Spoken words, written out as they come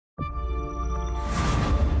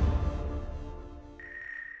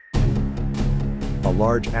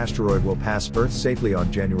large asteroid will pass Earth safely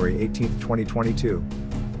on January 18, 2022.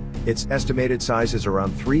 Its estimated size is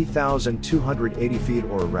around 3,280 feet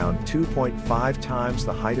or around 2.5 times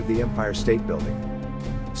the height of the Empire State Building.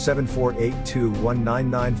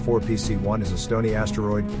 74821994 PC1 is a stony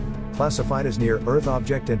asteroid, classified as near-Earth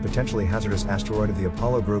object and potentially hazardous asteroid of the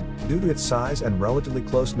Apollo group. Due to its size and relatively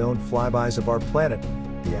close known flybys of our planet,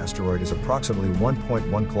 the asteroid is approximately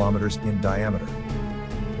 1.1 kilometers in diameter.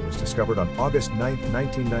 It was discovered on August 9,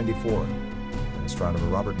 1994. Astronomer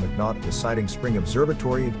Robert McNaught of the Siding Spring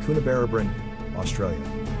Observatory in Coonabarabran, Australia.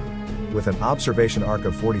 With an observation arc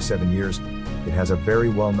of 47 years, it has a very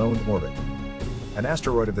well-known orbit. An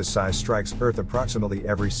asteroid of this size strikes Earth approximately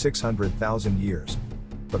every 600,000 years.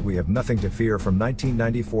 But we have nothing to fear from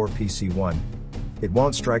 1994 PC1. It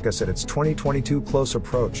won't strike us at its 2022 close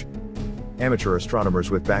approach. Amateur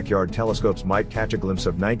astronomers with backyard telescopes might catch a glimpse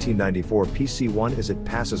of 1994 PC1 as it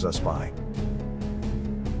passes us by.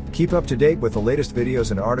 Keep up to date with the latest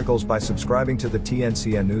videos and articles by subscribing to the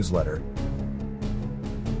TNCN newsletter.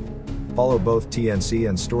 Follow both TNC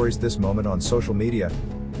and Stories This Moment on social media.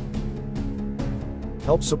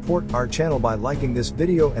 Help support our channel by liking this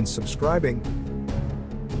video and subscribing.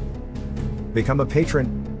 Become a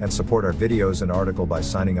patron and support our videos and article by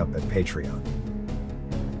signing up at Patreon.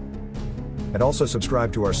 And also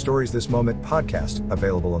subscribe to our Stories This Moment podcast,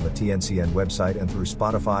 available on the TNCN website and through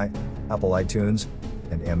Spotify, Apple iTunes,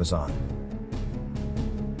 and Amazon.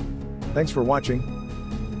 Thanks for watching.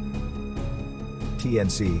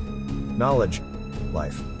 TNC. Knowledge.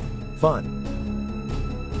 Life. Fun.